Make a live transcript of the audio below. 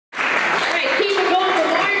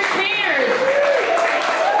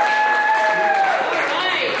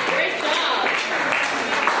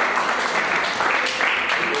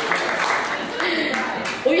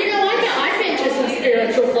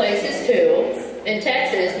in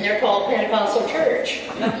Texas, and they're called Pentecostal Church.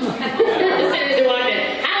 As soon as they walk in,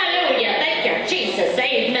 hallelujah, thank you, Jesus,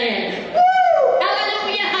 amen. Woo!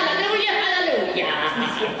 Hallelujah, hallelujah, hallelujah.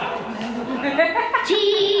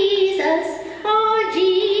 Jesus, oh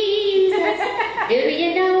Jesus, do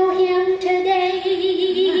you know him today?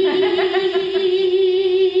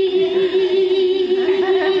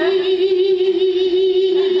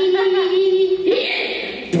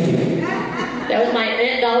 That was my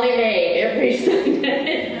Aunt Dolly Mae every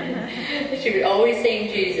Sunday. She would always sing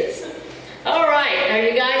Jesus. All right, are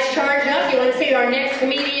you guys charged up? You want to see our next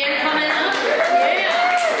comedian coming up? Yeah.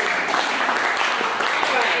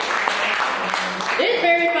 All right. This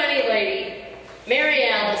very funny lady, Mary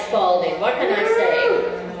Alice Spalding, what can I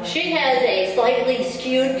say? She has a slightly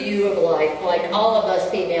skewed view of life, like all of us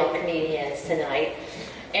female comedians tonight.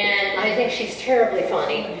 And I think she's terribly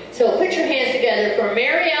funny. So put your hands together for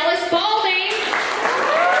Mary Alice Spalding.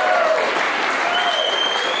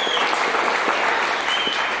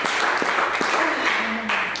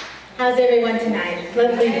 How's everyone tonight?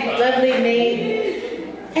 Lovely, lovely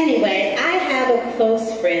me. Anyway, I have a close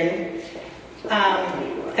friend,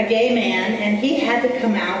 a gay man, and he had to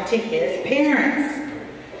come out to his parents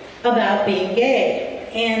about being gay.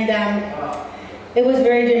 And it was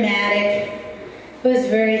very dramatic.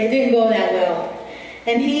 It didn't go that well.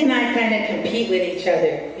 And he and I kind of compete with each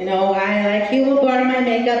other. You know, he will borrow my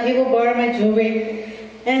makeup, he will borrow my jewelry.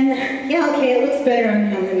 And yeah, okay, it looks better on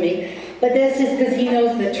him than me. But that's just because he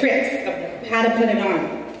knows the tricks of how to put it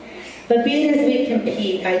on. But being as we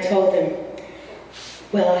compete, I told him,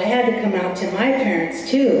 well, I had to come out to my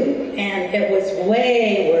parents too. And it was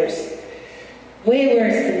way worse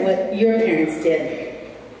than what your parents did.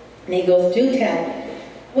 And he goes, do tell.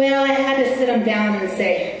 Well, I had to sit him down and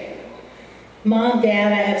say, Mom,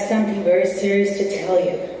 Dad, I have something very serious to tell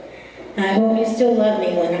you. And I hope you still love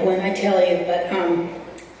me when I tell you. But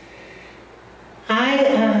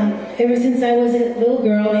ever since I was a little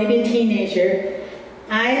girl, maybe a teenager,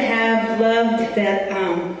 I have loved that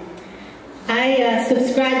I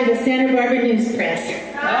subscribed to the Santa Barbara News Press.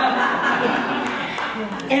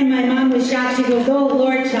 And my mom was shocked. She goes, oh,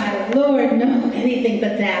 Lord, child, Lord, no, anything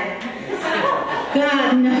but that.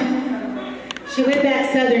 God, no. She went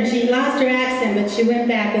back Southern. She lost her accent, but she went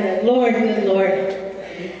back with it. Lord, good Lord.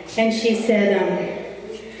 And she said,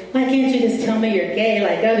 why can't you just tell me you're gay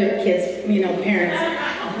like other kids, you know, parents?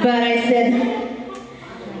 But I said,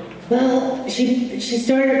 well, she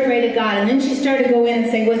started to pray to God, and then she started to go in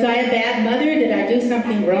and say, was I a bad mother? Did I do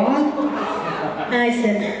something wrong? And I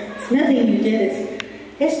said, it's nothing you did.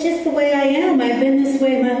 It's just the way I am. I've been this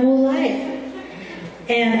way my whole life.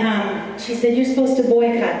 And she said, you're supposed to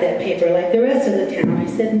boycott that paper like the rest of the town. I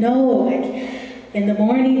said, no. In the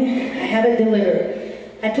morning, I have it delivered.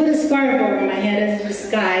 I put a scarf over my head as a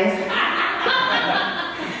disguise.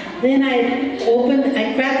 Then I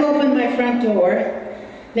crack open my front door,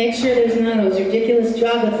 make sure there's none of those ridiculous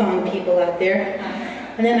jogathon people out there.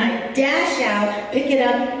 And then I dash out, pick it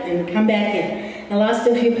up, and come back in. I lost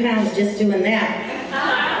a few pounds just doing that.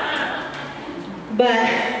 But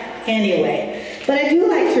anyway. But I do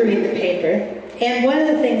like to read the paper, and one of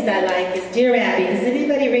the things I like is Dear Abby. Does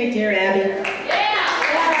anybody read Dear Abby? Yeah!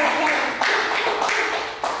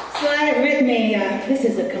 So I have written this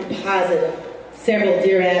is a composite of several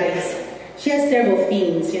Dear Abbies. She has several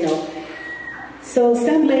themes, you know. So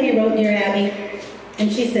some lady wrote Dear Abby,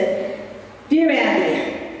 and she said, Dear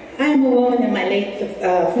Abby, I am a woman in my late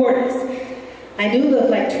 40s. I do look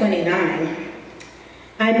like 29.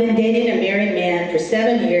 I've been dating a married man for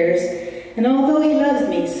 7 years, and although he loves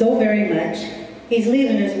me so very much, he's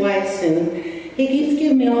leaving his wife soon. He keeps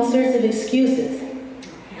giving me all sorts of excuses.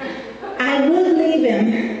 I would leave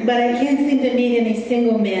him, but I can't seem to meet any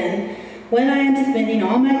single men when I am spending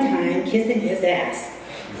all my time kissing his ass.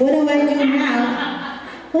 What do I do now?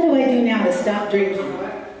 What do I do now to stop drinking?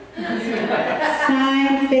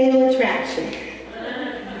 Sign, Fatal Attraction.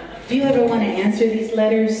 Do you ever want to answer these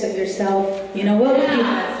letters of yourself? You know, what would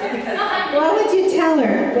you tell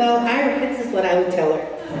her? Well, this is what I would tell her.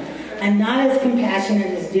 I'm not as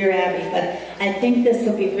compassionate as Dear Abby, but I think this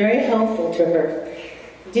will be very helpful to her.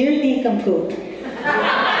 Dear Nincompoop,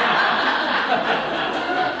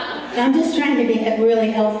 I'm just trying to be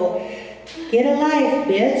really helpful. Get a life,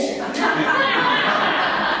 bitch.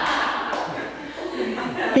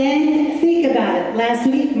 Then think about it. Last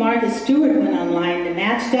week, Martha Stewart went online to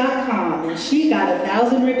Match.com, and she got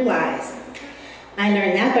 1,000 replies. I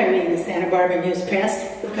learned that by reading the Santa Barbara News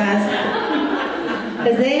Press, because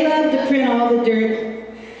they love to print all the dirt.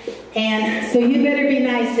 And so you better be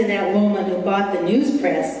nice to that woman who bought the news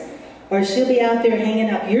press, or she'll be out there hanging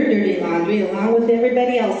up your dirty laundry along with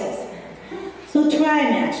everybody else's. So try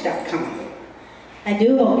Match.com. I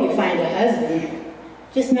do hope you find a husband,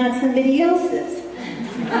 just not somebody else's.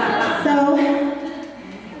 So,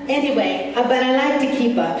 anyway, but I like to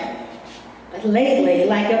keep up. But lately,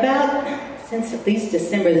 since at least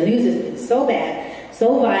December, the news has been so bad,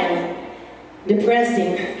 so violent,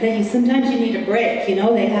 depressing, that sometimes you need a break. You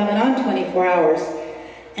know, they have it on 24 hours.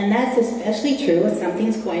 And that's especially true if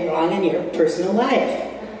something's going wrong in your personal life.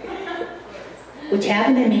 Which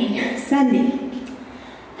happened to me Sunday.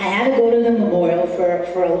 I had to go to the memorial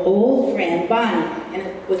for an old friend, Bonnie, and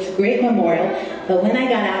it was a great memorial, but when I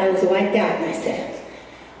got out, I was wiped out, and I said,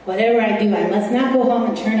 whatever I do, I must not go home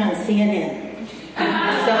and turn on CNN.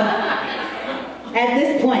 So, at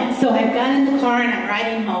this point, I got in the car and I'm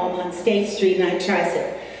riding home on State Street, and I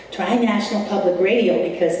said, try National Public Radio,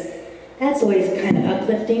 because that's always kind of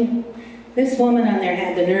uplifting. This woman on there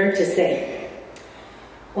had the nerve to say,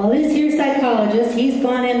 well, this here psychologist, he's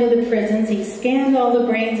gone into the prisons, he's scanned all the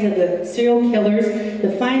brains of the serial killers to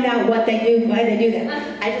find out what they do, why they do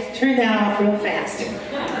that. I just turned that off real fast.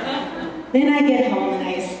 Then I get home and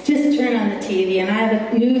I just turn on the TV, and I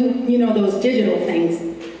have a new, those digital things.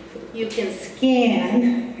 You can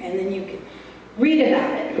scan and then you can read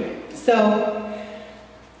about it. So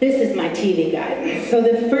this is my TV guide. So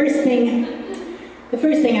the first thing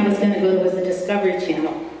I was going to go to was the Discovery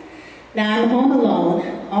Channel. Now I'm home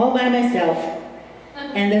alone, all by myself,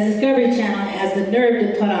 and the Discovery Channel has the nerve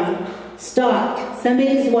to put on, "Stalked,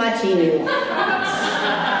 somebody's watching you." So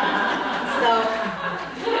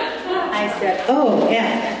I said, oh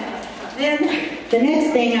yeah. Then the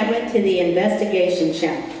next thing, I went to the Investigation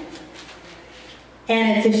Channel,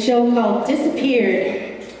 and it's a show called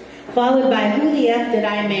Disappeared, followed by Who the F Did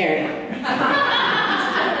I Marry?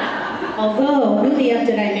 Although, Who the F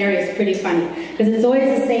Did I Marry is pretty funny, because it's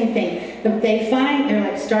always the same thing. They're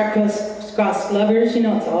like star-crossed lovers,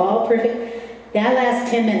 it's all perfect. That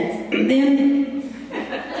lasts 10 minutes. Then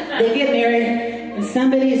they get married, and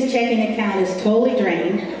somebody's checking account is totally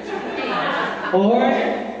drained. Or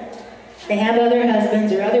they have other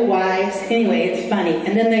husbands or other wives. Anyway, it's funny.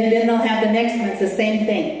 And then they'll have the next one, it's the same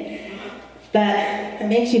thing. But it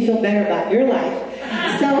makes you feel better about your life.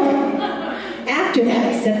 So, after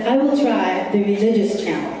that, I said, I will try the religious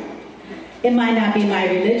channel. It might not be my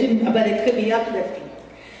religion, but it could be uplifting.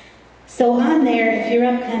 So on there, if you're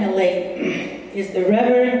up kind of late, is the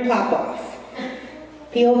Reverend Popoff.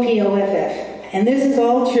 P-O-P-O-F-F. And this is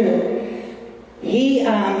all true. He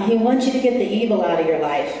wants you to get the evil out of your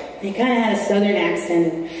life. He kind of had a southern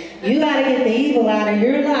accent. You got to get the evil out of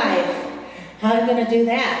your life. How are you going to do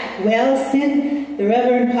that? Well, send the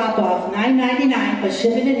Reverend Popoff $9.99 for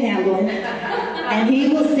shipping and handling, and he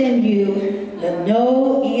will send you the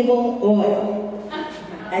No Evil Oil.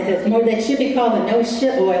 That should be called the No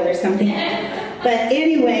Shit Oil or something. But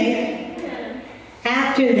anyway,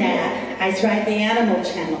 after that, I tried the Animal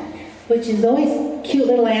Channel, which is always cute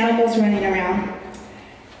little animals running around.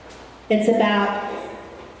 It's about,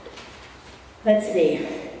 let's see,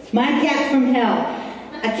 My Cat from Hell.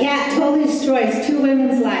 A cat totally destroys 2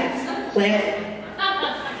 women's lives. Click.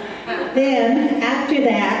 Then, after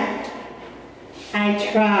that, I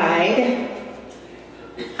tried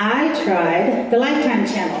the Lifetime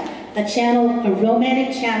Channel, a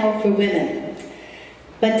romantic channel for women.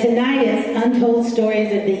 But tonight it's Untold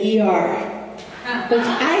Stories of the ER, which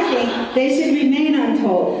I think they should remain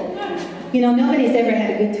untold. Nobody's ever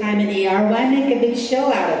had a good time in the ER. Why make a big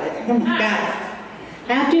show out of it? Oh my God.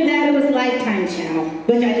 After that, it was Lifetime Channel,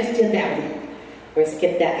 which I just did that one. Or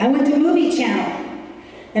skip that. I went to Movie Channel,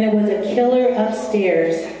 and it was A Killer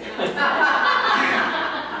Upstairs.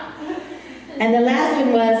 And the last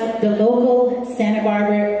one was the local Santa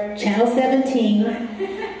Barbara Channel 17,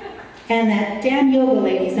 and that damn yoga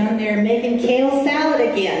lady's on there making kale salad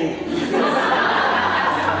again.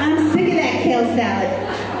 I'm sick of that kale salad.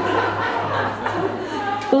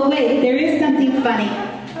 But wait, there is something funny.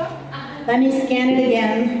 Let me scan it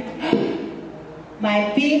again.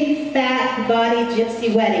 My Big Fat Body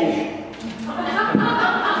Gypsy Wedding.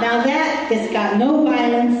 Now that has got no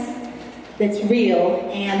violence, that's real,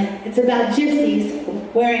 and it's about gypsies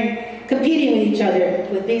competing with each other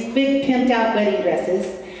with these big pimped out wedding dresses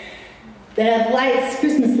that have lights,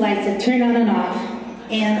 Christmas lights that turn on and off,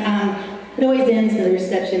 and it always ends in the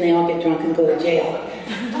reception. They all get drunk and go to jail.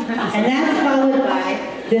 And that's followed by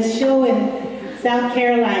this show in South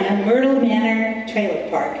Carolina, Myrtle Manor Trailer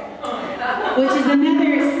Park, which is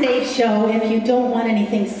another safe show if you don't want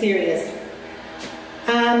anything serious.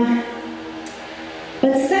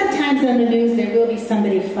 But sometimes on the news there will be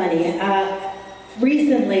somebody funny.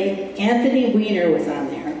 Recently, Anthony Weiner was on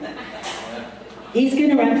there. He's going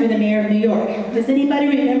to run for the mayor of New York. Does anybody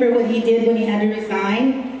remember what he did when he had to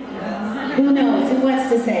resign? Who knows? Who wants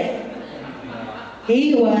to say?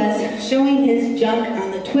 He was showing his junk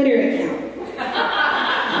on the Twitter account.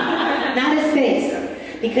 Not his face,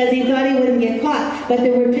 because he thought he wouldn't get caught. But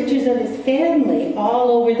there were pictures of his family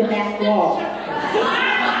all over the back wall.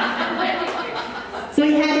 So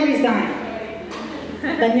he had to resign.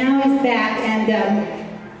 But now he's back, and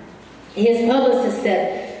his publicist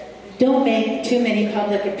said, don't make too many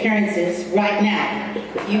public appearances right now.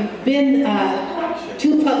 You've been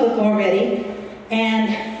too public already, and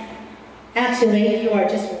actually, you are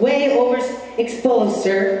just way overexposed,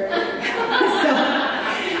 sir.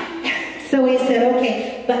 So he said,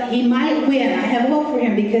 okay, but he might win. I have hope for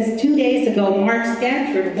him, because 2 days ago, Mark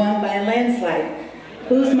Stanford won by a landslide.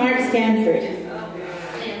 Who's Mark Stanford?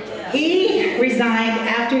 He resigned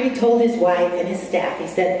after he told his wife and his staff. He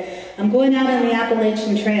said, I'm going out on the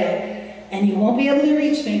Appalachian Trail, and you won't be able to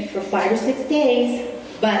reach me for 5 or 6 days.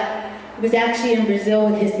 But he was actually in Brazil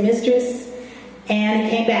with his mistress, and he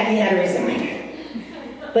came back. He had to resign.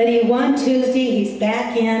 But he won Tuesday. He's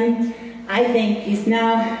back in. I think he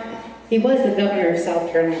was the governor of South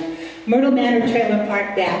Carolina. Myrtle Manor Trailer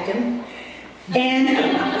Park backed him. And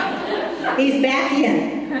he's back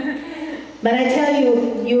in. But I tell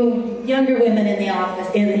you, you younger women in the office,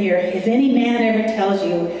 in here, if any man ever tells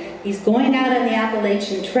you he's going out on the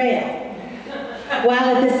Appalachian Trail,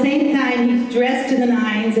 while at the same time he's dressed to the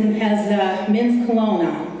nines and has men's cologne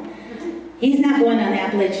on, he's not going on the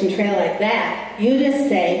Appalachian Trail like that. You just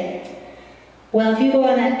say, well, if you go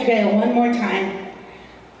on that trail one more time,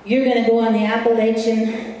 you're going to go on the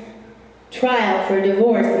Appalachian trial for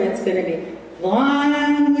divorce, and it's going to be long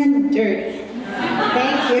and dirty.